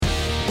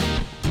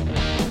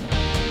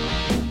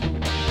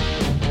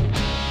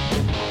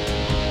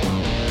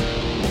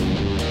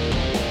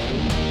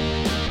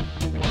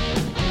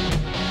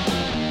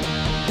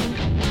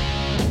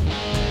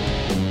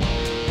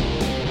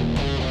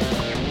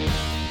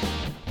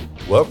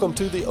Welcome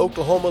to the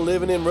Oklahoma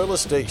Living in Real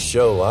Estate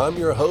Show. I'm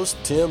your host,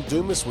 Tim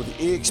Dumas with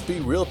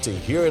eXp Realty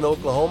here in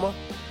Oklahoma.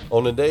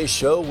 On today's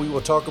show, we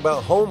will talk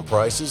about home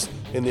prices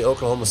in the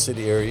Oklahoma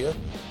City area,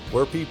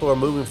 where people are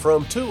moving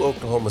from to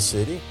Oklahoma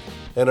City.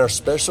 And our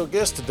special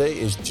guest today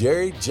is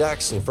Jerry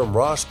Jackson from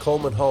Rausch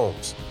Coleman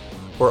Homes.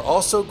 We're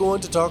also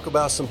going to talk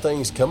about some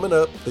things coming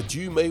up that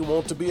you may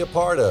want to be a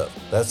part of.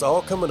 That's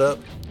all coming up.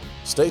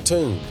 Stay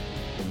tuned.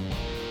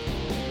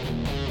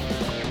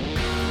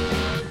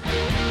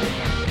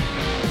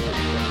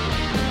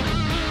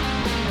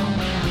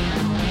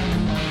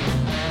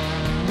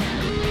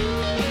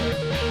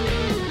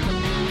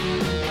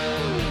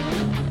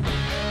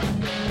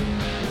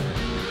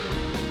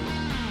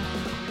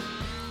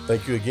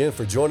 Thank you again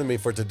for joining me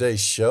for today's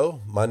show.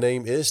 My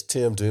name is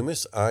Tim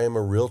Dumas. I am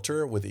a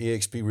realtor with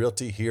eXp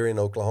Realty here in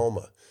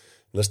Oklahoma.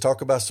 Let's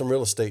talk about some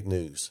real estate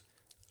news.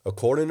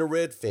 According to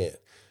Redfin,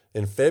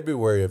 in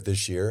February of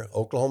this year,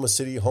 Oklahoma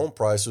City home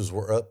prices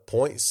were up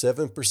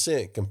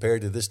 0.7%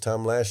 compared to this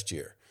time last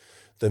year.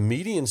 The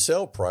median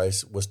sale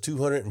price was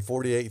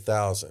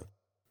 $248,000.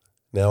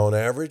 Now, on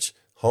average,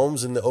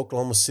 homes in the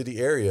Oklahoma City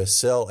area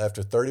sell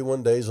after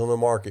 31 days on the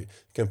market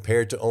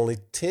compared to only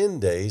 10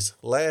 days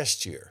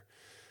last year.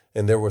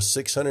 And there were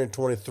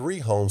 623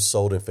 homes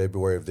sold in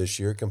February of this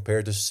year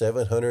compared to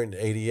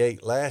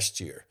 788 last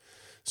year.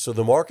 So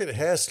the market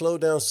has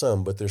slowed down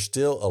some, but there's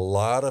still a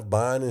lot of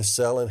buying and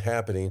selling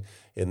happening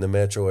in the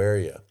metro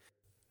area.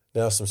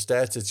 Now, some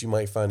stats that you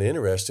might find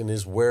interesting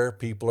is where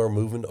people are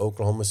moving to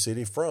Oklahoma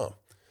City from.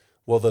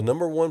 Well, the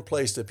number one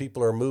place that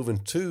people are moving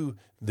to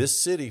this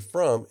city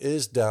from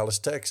is Dallas,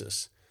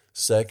 Texas.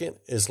 Second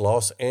is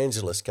Los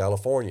Angeles,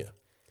 California.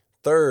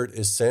 Third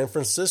is San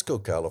Francisco,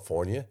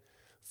 California.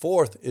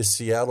 Fourth is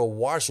Seattle,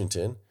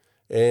 Washington,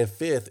 and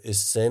fifth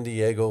is San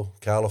Diego,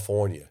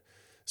 California.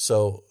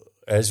 So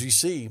as you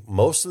see,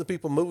 most of the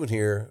people moving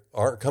here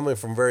aren't coming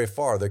from very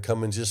far. They're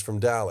coming just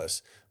from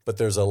Dallas. But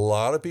there's a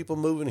lot of people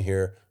moving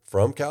here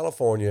from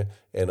California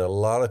and a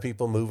lot of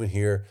people moving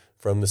here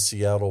from the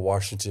Seattle,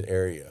 Washington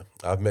area.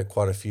 I've met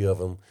quite a few of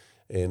them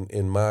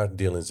in my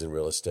dealings in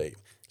real estate.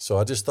 So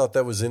I just thought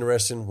that was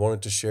interesting,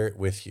 wanted to share it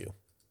with you.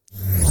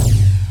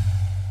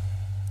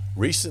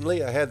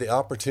 Recently, I had the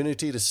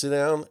opportunity to sit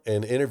down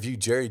and interview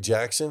Jerry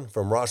Jackson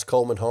from Rausch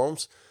Coleman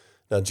Homes.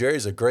 Now,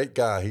 Jerry's a great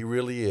guy. He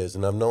really is,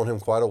 and I've known him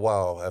quite a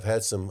while. I've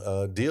had some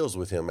deals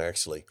with him,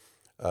 actually.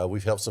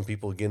 We've helped some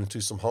people get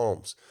into some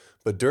homes.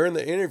 But during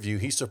the interview,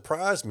 he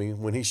surprised me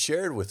when he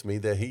shared with me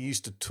that he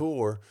used to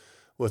tour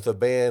with a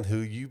band who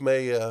you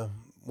may,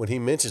 when he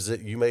mentions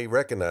it, you may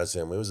recognize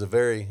him. It is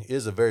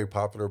a very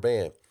popular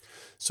band.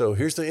 So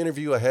here's the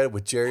interview I had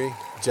with Jerry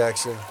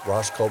Jackson,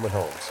 Rausch Coleman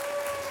Homes.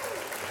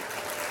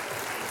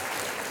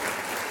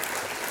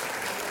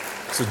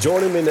 So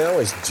joining me now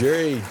is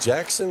Jerry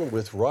Jackson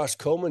with Rausch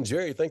Coleman.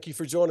 Jerry, thank you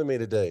for joining me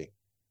today.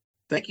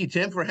 Thank you,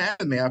 Tim, for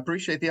having me. I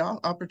appreciate the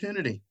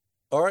opportunity.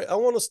 All right. I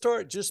want to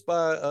start just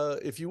by,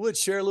 if you would,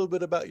 share a little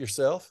bit about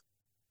yourself.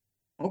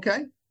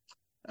 Okay.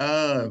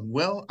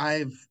 Well,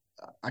 I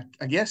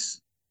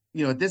guess,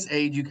 at this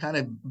age, you kind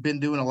of been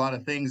doing a lot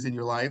of things in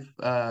your life,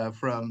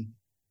 from,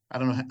 I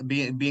don't know,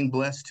 being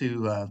blessed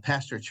to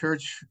pastor a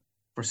church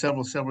for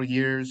several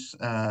years.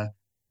 I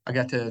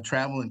got to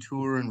travel and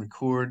tour and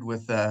record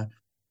with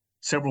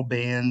several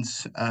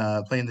bands,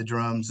 playing the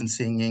drums and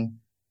singing.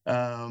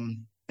 And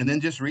then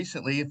just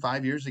recently,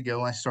 5 years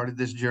ago, I started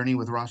this journey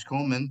with Rausch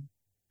Coleman,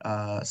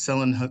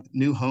 selling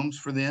new homes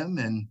for them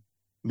and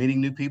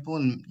meeting new people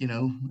and,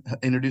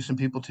 introducing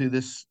people to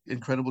this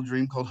incredible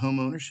dream called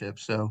home ownership.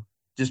 So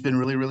just been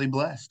really, really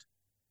blessed.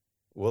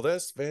 Well,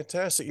 that's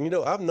fantastic.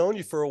 I've known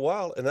you for a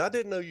while, and I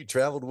didn't know you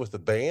traveled with a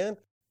band.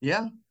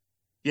 Yeah.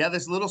 Yeah,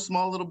 this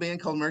small little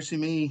band called Mercy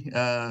Me.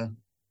 I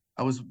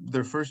was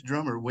their first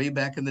drummer way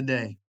back in the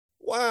day.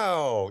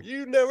 Wow,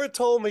 you never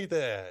told me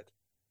that.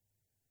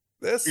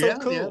 That's so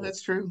cool. Yeah,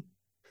 that's true.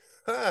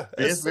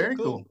 It's very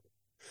cool.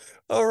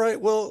 All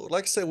right. Well,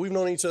 like I said, we've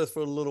known each other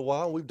for a little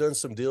while. We've done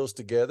some deals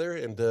together,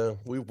 and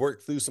we've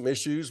worked through some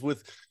issues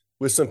with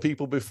some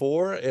people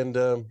before, and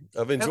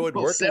I've enjoyed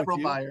working several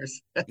with you.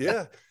 buyers.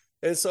 Yeah.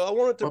 And so I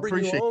wanted to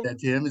bring you on. Appreciate that,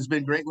 Tim. It's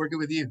been great working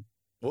with you.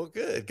 Well,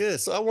 good.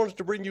 So I wanted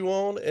to bring you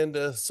on,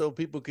 and so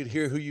people could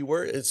hear who you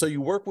were. And so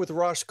you work with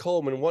Rausch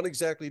Coleman. What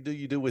exactly do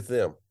you do with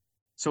them?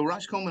 So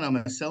Rausch Coleman, I'm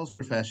a sales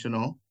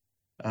professional.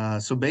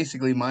 So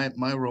basically,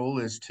 my role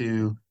is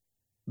to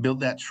build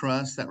that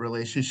trust, that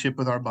relationship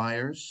with our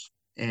buyers,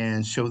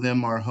 and show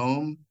them our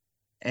home,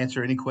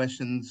 answer any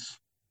questions,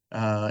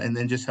 and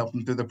then just help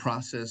them through the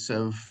process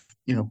of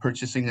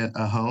purchasing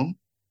a home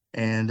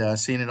and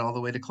seeing it all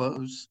the way to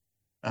close.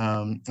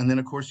 And then,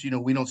 of course,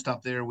 we don't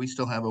stop there. We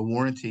still have a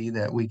warranty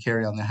that we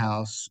carry on the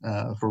house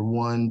for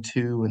 1,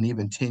 2, and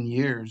even 10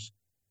 years,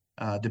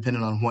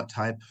 depending on what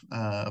type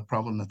of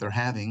problem that they're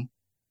having.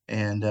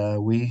 And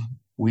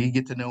we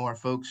get to know our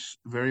folks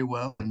very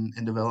well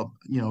and develop,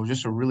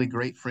 just a really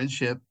great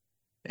friendship.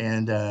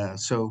 And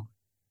so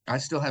I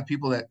still have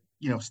people that,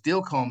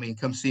 still call me and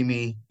come see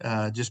me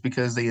just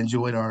because they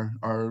enjoyed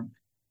our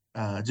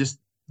just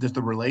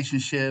the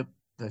relationship,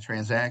 the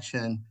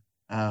transaction.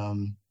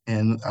 And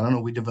I don't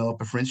know, we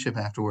develop a friendship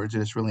afterwards,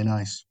 and it's really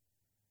nice.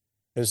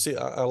 And see,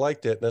 I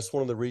like that. And that's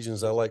one of the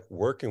reasons I like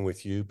working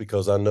with you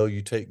because I know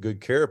you take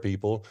good care of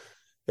people.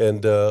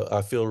 And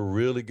I feel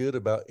really good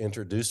about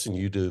introducing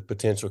you to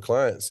potential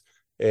clients.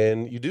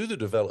 And you do the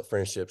develop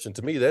friendships. And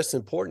to me, that's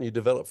important. You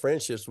develop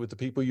friendships with the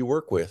people you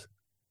work with.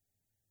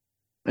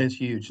 It's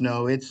huge.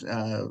 No, it's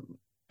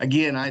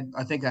again,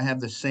 I think I have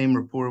the same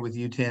rapport with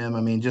you, Tim.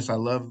 I mean, just I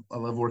love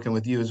working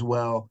with you as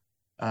well.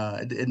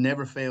 It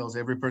never fails.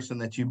 Every person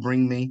that you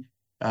bring me,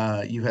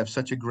 you have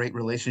such a great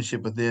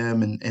relationship with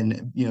them,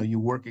 and you know you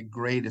work it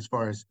great as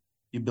far as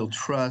you build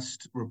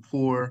trust,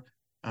 rapport.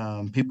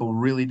 People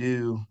really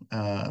do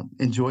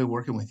enjoy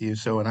working with you.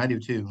 So, and I do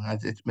too.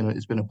 It's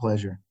been a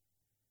pleasure.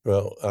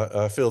 Well,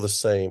 I feel the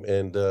same.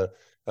 And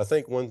I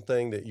think one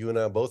thing that you and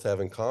I both have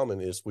in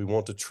common is we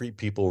want to treat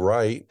people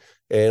right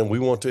and we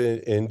want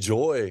to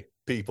enjoy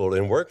people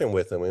and working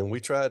with them. And we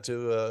try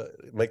to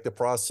make the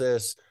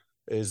process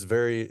as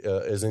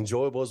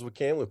enjoyable as we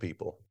can with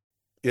people.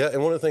 Yeah,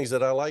 and one of the things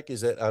that I like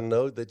is that I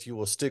know that you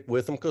will stick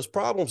with them because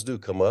problems do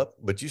come up,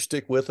 but you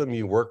stick with them,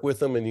 you work with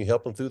them, and you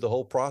help them through the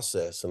whole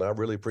process. And I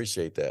really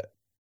appreciate that.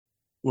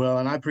 Well,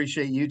 and I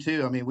appreciate you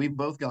too. I mean, we've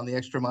both gone the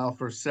extra mile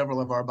for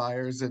several of our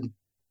buyers, and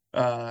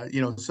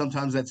you know,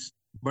 sometimes that's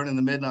burning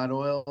the midnight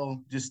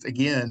oil. Just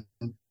again,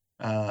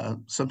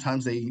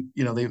 sometimes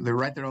they're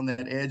right there on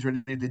that edge,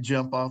 ready to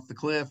jump off the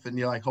cliff, and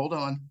you're like, hold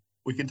on,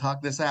 we can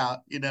talk this out,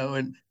 you know,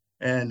 and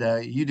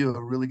you do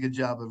a really good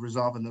job of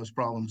resolving those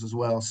problems as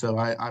well. So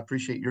I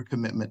appreciate your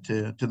commitment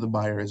to the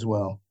buyer as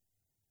well.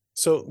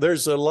 So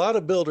there's a lot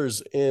of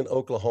builders in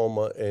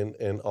Oklahoma,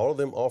 and all of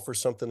them offer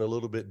something a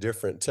little bit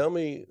different. Tell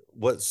me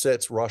what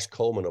sets Rausch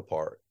Coleman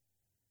apart.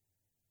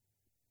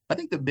 I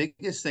think the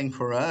biggest thing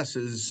for us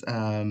is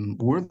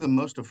we're the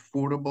most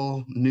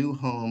affordable new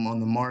home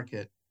on the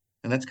market,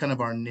 and that's kind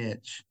of our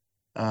niche.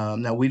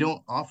 Now, we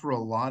don't offer a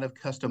lot of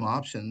custom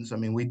options. I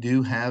mean, we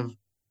do have,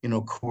 you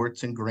know,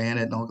 quartz and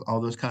granite and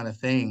all those kind of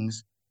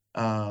things.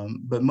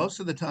 But most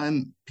of the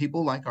time,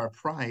 people like our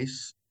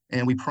price,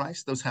 and we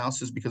price those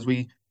houses because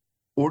we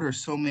order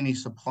so many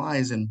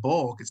supplies in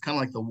bulk. It's kind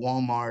of like the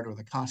Walmart or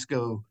the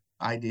Costco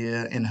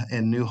idea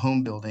in new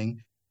home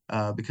building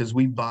because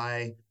we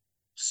buy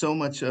so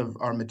much of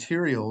our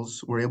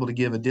materials. We're able to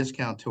give a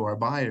discount to our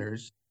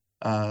buyers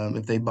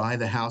if they buy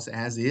the house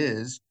as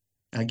is.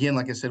 Again,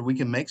 like I said, we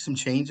can make some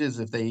changes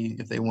if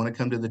they want to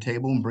come to the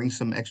table and bring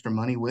some extra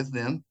money with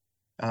them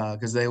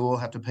because they will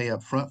have to pay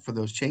up front for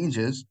those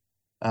changes.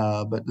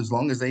 But as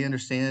long as they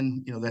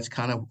understand, you know, that's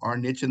kind of our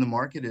niche in the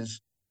market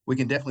is we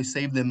can definitely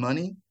save them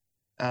money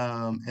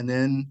and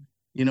then,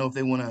 you know, if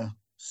they want to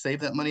save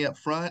that money up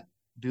front,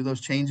 do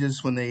those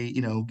changes when they,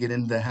 you know, get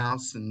into the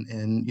house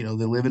and you know,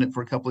 they live in it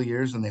for a couple of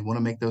years and they want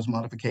to make those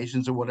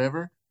modifications or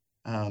whatever.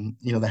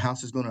 You know, the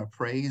house is going to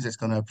appraise, it's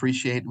going to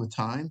appreciate with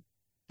time.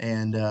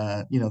 And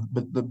you know,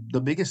 but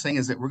the biggest thing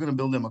is that we're going to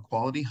build them a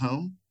quality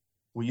home.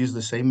 We use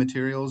the same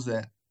materials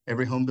that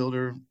every home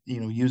builder, you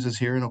know, uses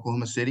here in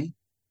Oklahoma City.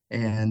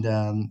 And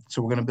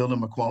so we're going to build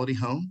them a quality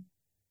home,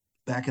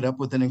 back it up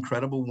with an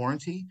incredible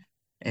warranty,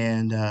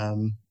 and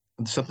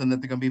something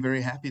that they're going to be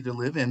very happy to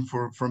live in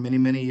for many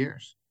many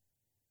years.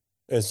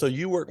 And so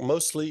you work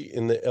mostly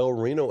in the El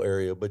Reno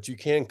area, but you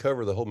can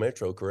cover the whole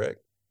metro, correct?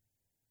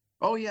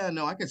 Oh yeah,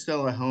 no, I could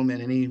sell a home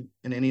in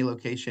any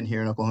location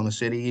here in Oklahoma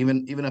City,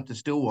 even up to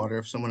Stillwater.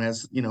 If someone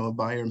has, you know, a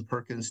buyer in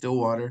Perkins,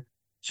 Stillwater,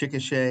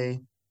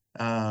 Chickasha,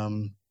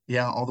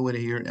 yeah, all the way to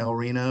here in El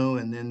Reno,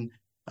 and then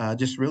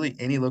just really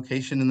any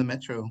location in the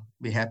metro.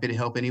 Be happy to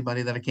help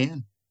anybody that I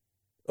can.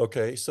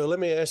 Okay, so let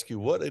me ask you,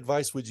 what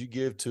advice would you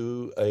give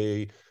to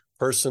a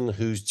person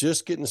who's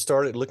just getting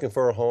started looking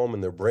for a home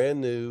and they're brand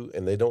new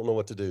and they don't know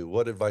what to do?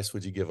 What advice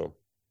would you give them?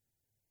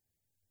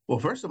 Well,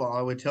 first of all,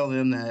 I would tell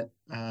them that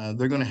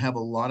they're going to have a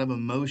lot of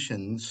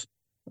emotions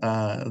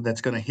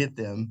that's going to hit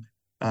them.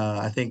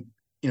 I think,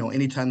 you know,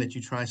 anytime that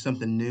you try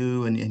something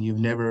new and you've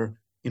never,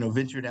 you know,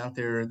 ventured out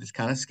there, it's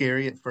kind of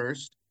scary at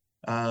first.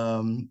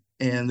 And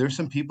there's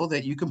some people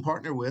that you can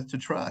partner with to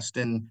trust.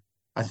 And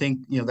I think,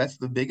 you know, that's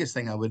the biggest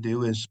thing I would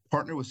do is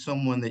partner with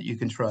someone that you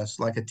can trust,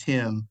 like a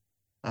Tim,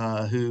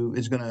 who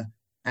is going to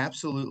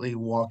absolutely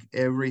walk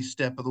every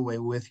step of the way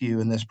with you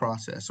in this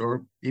process.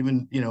 Or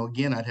even, you know,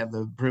 again, I'd have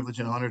the privilege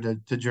and honor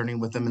to journey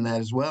with them in that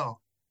as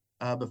well.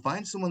 But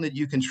find someone that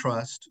you can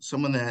trust,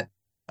 someone that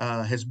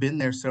has been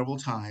there several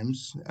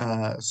times.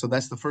 So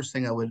that's the first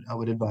thing I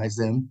would advise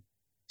them.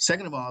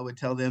 Second of all, I would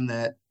tell them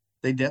that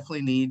they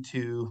definitely need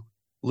to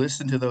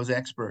listen to those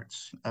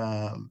experts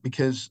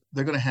because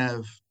they're going to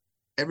have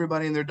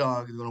everybody and their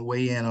dog is going to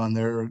weigh in on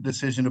their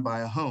decision to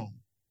buy a home.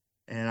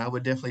 And I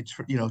would definitely,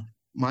 you know,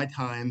 my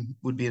time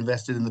would be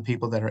invested in the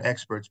people that are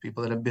experts,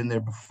 people that have been there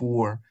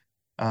before,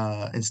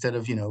 instead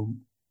of, you know,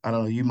 I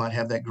don't know, you might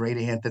have that great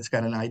aunt that's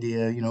got an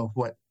idea, you know,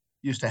 what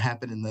used to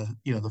happen in the,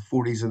 you know, the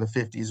 40s or the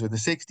 50s or the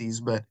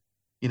 60s, but,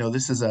 you know,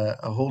 this is a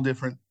whole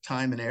different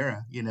time and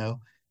era, you know.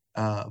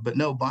 But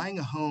no, buying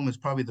a home is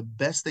probably the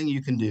best thing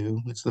you can do.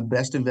 It's the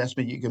best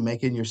investment you can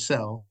make in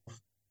yourself.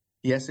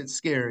 Yes, it's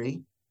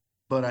scary,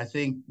 but I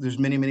think there's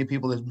many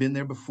people that've been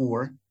there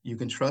before. You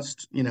can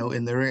trust,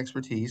 in their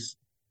expertise.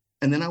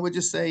 And then I would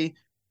just say,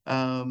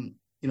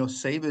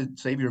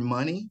 save your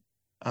money,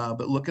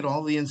 but look at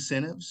all the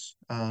incentives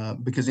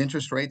because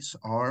interest rates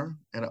are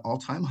at an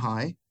all-time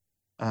high.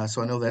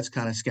 So I know that's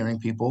kind of scaring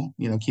people,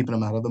 keeping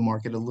them out of the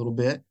market a little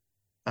bit.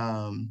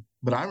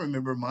 But I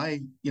remember my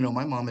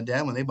mom and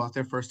dad, when they bought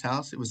their first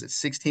house, it was at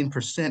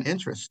 16%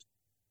 interest.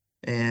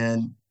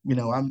 And,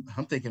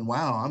 I'm thinking,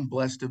 wow, I'm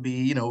blessed to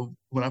be,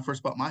 when I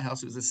first bought my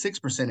house, it was at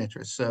 6%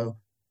 interest. So,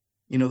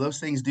 those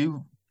things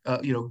do,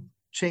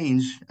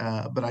 change.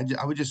 But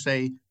I would just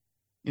say,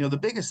 the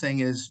biggest thing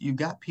is you've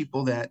got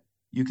people that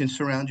you can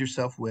surround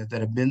yourself with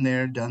that have been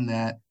there, done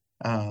that,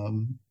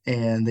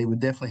 and they would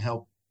definitely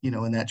help,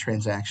 in that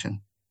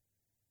transaction.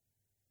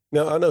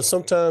 Now, I know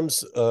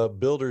sometimes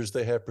builders,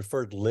 they have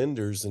preferred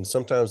lenders, and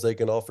sometimes they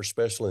can offer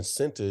special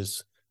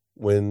incentives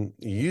when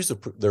you use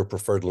their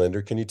preferred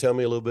lender. Can you tell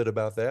me a little bit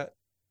about that?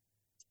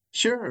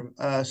 Sure.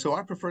 So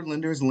our preferred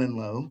lender is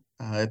Linlow.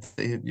 If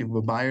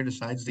a buyer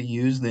decides to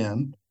use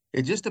them,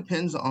 it just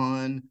depends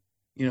on,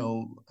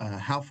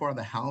 how far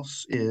the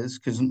house is,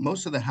 because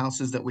most of the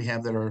houses that we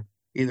have that are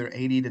either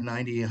 80 to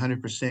 90,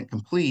 100%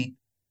 complete,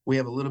 we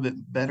have a little bit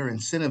better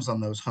incentives on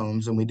those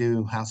homes than we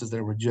do houses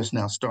that were just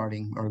now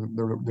starting or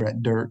they're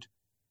at dirt.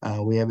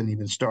 We haven't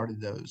even started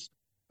those.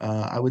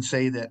 I would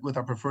say that with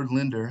our preferred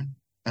lender,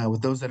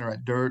 with those that are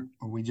at dirt,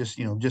 or we just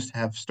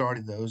have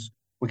started those,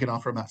 we can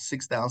offer about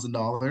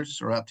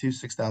 $6,000 or up to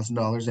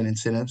 $6,000 in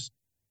incentives.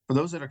 For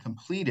those that are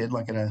completed,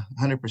 like at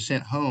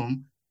 100%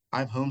 home, I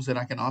have homes that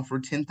I can offer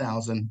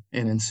 $10,000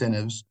 in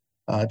incentives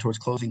towards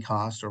closing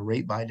costs or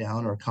rate buy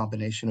down or a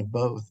combination of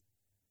both.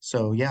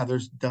 So yeah,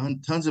 there's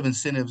tons of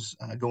incentives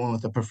going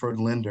with the preferred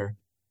lender,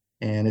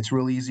 and it's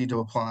really easy to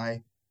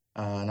apply.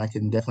 And I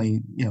can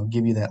definitely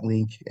give you that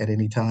link at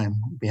any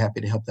time. I'd be happy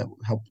to help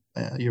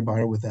your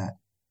buyer with that.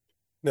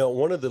 Now,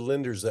 one of the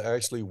lenders that I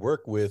actually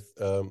work with,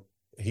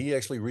 he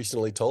actually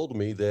recently told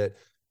me that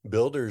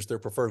builders, their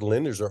preferred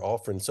lenders, are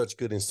offering such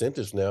good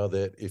incentives now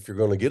that if you're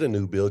going to get a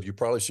new build, you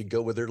probably should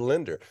go with their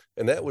lender.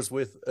 And that was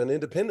with an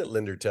independent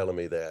lender telling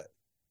me that.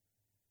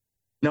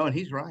 No, and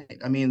he's right.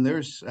 I mean,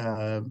 there's,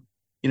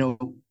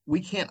 we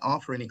can't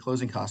offer any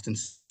closing cost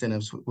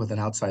incentives with an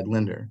outside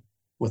lender.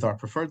 With our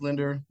preferred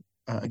lender,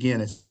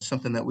 again, it's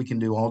something that we can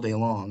do all day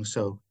long.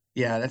 So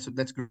yeah,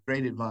 that's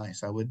great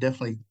advice. I would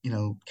definitely,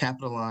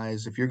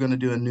 capitalize if you're going to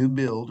do a new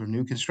build or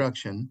new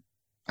construction.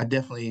 I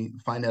definitely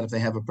find out if they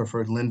have a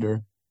preferred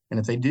lender, and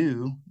if they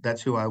do,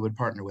 that's who I would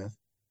partner with.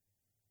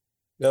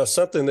 Now,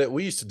 something that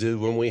we used to do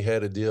when we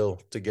had a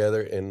deal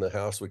together and the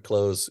house would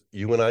close,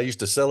 you and I used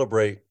to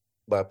celebrate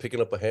by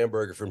picking up a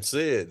hamburger from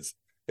Sid's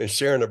and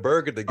sharing a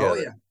burger Oh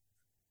together.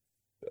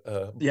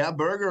 yeah, yeah,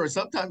 burger, or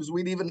sometimes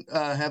we'd even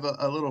have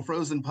a little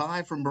frozen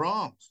pie from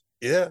Brahms.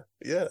 Yeah,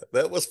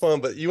 that was fun.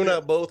 But you and Yeah.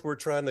 I both were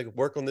trying to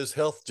work on this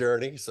health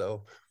journey,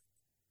 so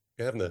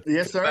you're having to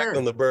Yes, cut back sir.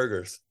 on the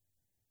burgers.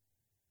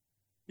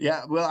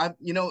 Yeah, well,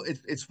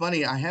 it's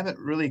funny. I haven't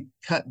really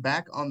cut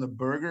back on the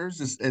burgers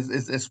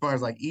as far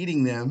as like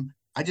eating them.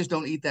 I just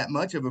don't eat that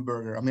much of a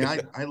burger. I mean,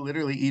 I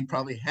literally eat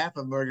probably half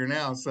a burger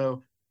now.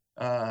 So,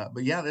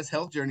 but yeah, this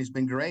health journey's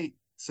been great.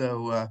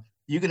 So,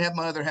 you can have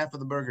my other half of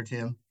the burger,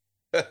 Tim.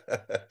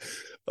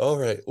 All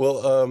right.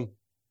 Well,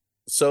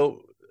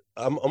 so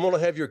I'm going to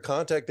have your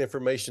contact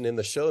information in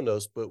the show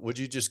notes, but would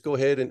you just go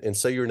ahead and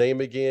say your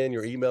name again,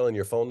 your email, and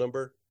your phone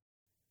number?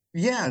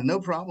 Yeah, no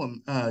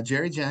problem.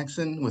 Jerry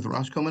Jackson with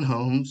Rausch Coleman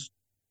Homes.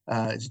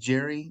 It's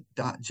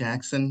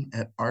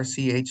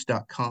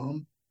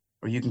jerry.jackson@rch.com,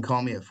 or you can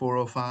call me at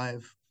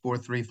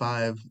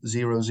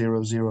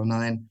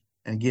 405-435-0009.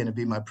 And again, it'd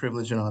be my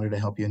privilege and honor to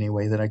help you any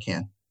way that I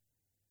can.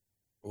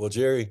 Well,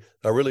 Jerry,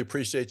 I really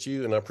appreciate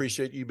you, and I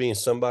appreciate you being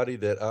somebody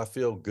that I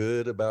feel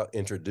good about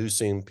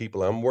introducing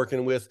people I'm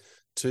working with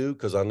to,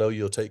 because I know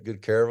you'll take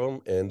good care of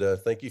them. And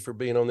thank you for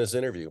being on this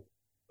interview.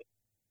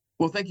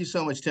 Well, thank you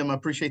so much, Tim. I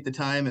appreciate the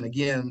time. And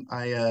again,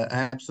 I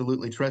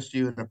absolutely trust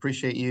you and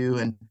appreciate you.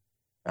 And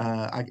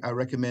I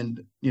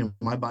recommend,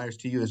 my buyers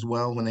to you as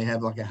well when they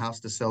have like a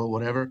house to sell or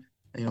whatever.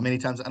 Many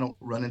times I don't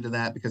run into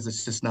that because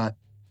it's just not,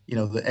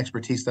 the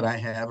expertise that I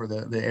have or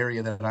the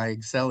area that I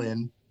excel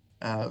in,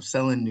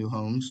 selling new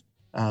homes.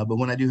 But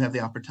when I do have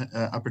the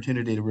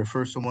opportunity to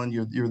refer someone,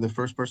 you're the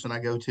first person I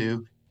go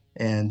to.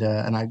 And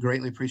I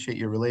greatly appreciate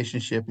your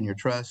relationship and your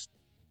trust.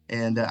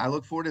 And I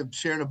look forward to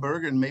sharing a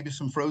burger and maybe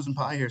some frozen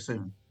pie here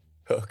soon.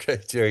 Okay,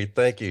 Jerry,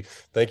 thank you.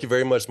 Thank you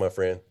very much, my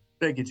friend.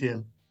 Thank you,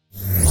 Tim.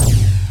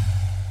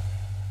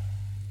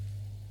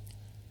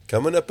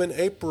 Coming up in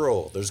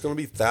April, there's going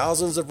to be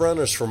thousands of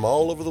runners from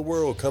all over the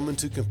world coming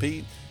to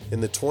compete in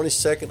the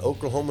 22nd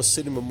Oklahoma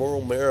City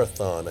Memorial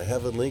Marathon. I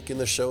have a link in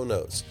the show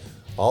notes.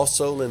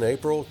 Also in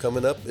April,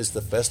 coming up is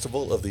the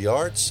Festival of the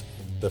Arts.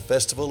 The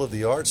Festival of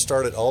the Arts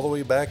started all the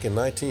way back in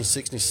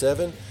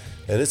 1967,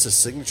 and it's a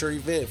signature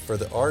event for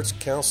the Arts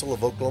Council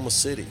of Oklahoma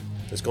City.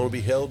 It's going to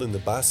be held in the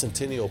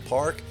Bicentennial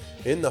Park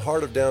in the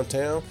heart of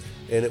downtown,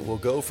 and it will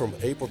go from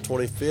April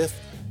 25th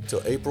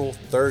to April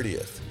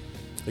 30th.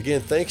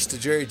 Again, thanks to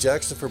Jerry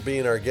Jackson for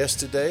being our guest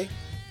today.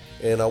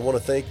 And I want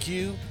to thank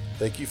you.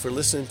 Thank you for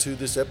listening to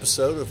this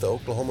episode of the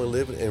Oklahoma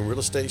Living and Real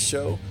Estate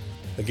Show.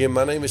 Again,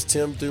 my name is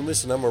Tim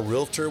Dumas, and I'm a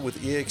realtor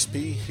with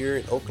eXp here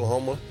in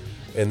Oklahoma.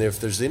 And if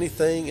there's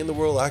anything in the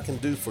world I can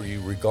do for you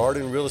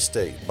regarding real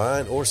estate,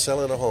 buying or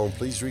selling a home,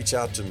 please reach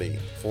out to me,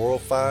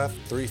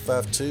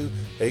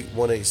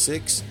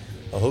 405-352-8186.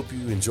 I hope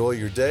you enjoy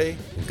your day,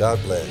 and God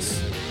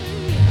bless.